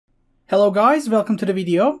Hello guys, welcome to the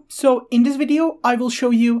video. So in this video, I will show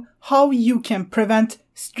you how you can prevent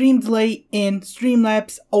stream delay in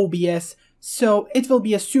Streamlabs OBS. So it will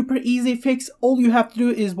be a super easy fix. All you have to do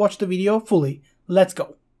is watch the video fully. Let's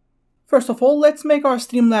go. First of all, let's make our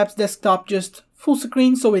Streamlabs desktop just full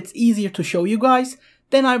screen so it's easier to show you guys.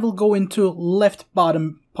 Then I will go into left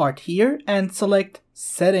bottom part here and select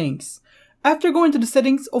settings. After going to the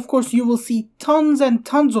settings, of course, you will see tons and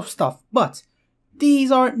tons of stuff, but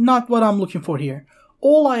these are not what I'm looking for here.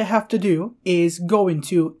 All I have to do is go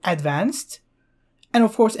into advanced. And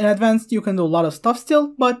of course, in advanced, you can do a lot of stuff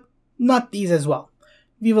still, but not these as well.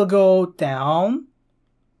 We will go down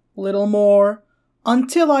a little more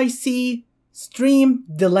until I see stream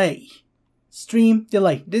delay. Stream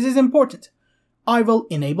delay. This is important. I will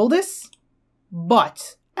enable this,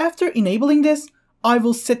 but after enabling this, I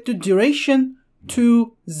will set the duration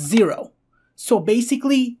to 0. So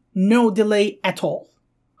basically, no delay at all.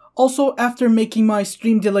 Also, after making my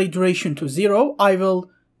stream delay duration to 0, I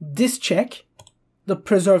will discheck the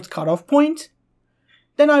preserved cutoff point.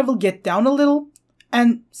 Then I will get down a little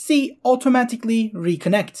and see automatically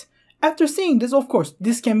reconnect. After seeing this, of course,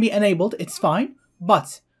 this can be enabled, it's fine,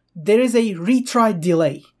 but there is a retry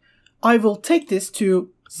delay. I will take this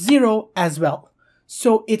to 0 as well.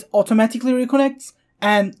 So it automatically reconnects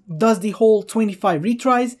and does the whole 25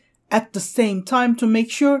 retries at the same time to make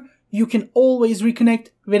sure you can always reconnect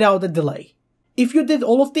without a delay. If you did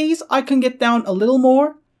all of these, I can get down a little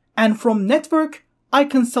more, and from network, I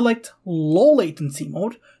can select low latency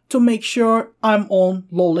mode to make sure I'm on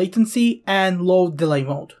low latency and low delay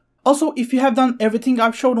mode. Also, if you have done everything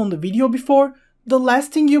I've showed on the video before, the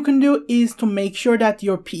last thing you can do is to make sure that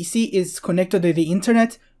your PC is connected to the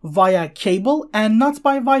internet via cable and not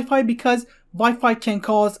by Wi-Fi, because Wi-Fi can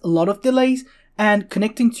cause a lot of delays, and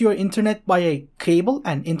connecting to your internet by a cable,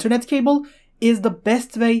 an internet cable, is the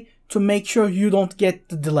best way to make sure you don't get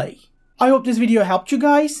the delay. I hope this video helped you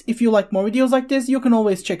guys. If you like more videos like this, you can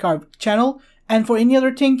always check our channel. And for any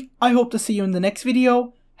other thing, I hope to see you in the next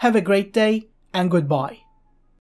video. Have a great day and goodbye.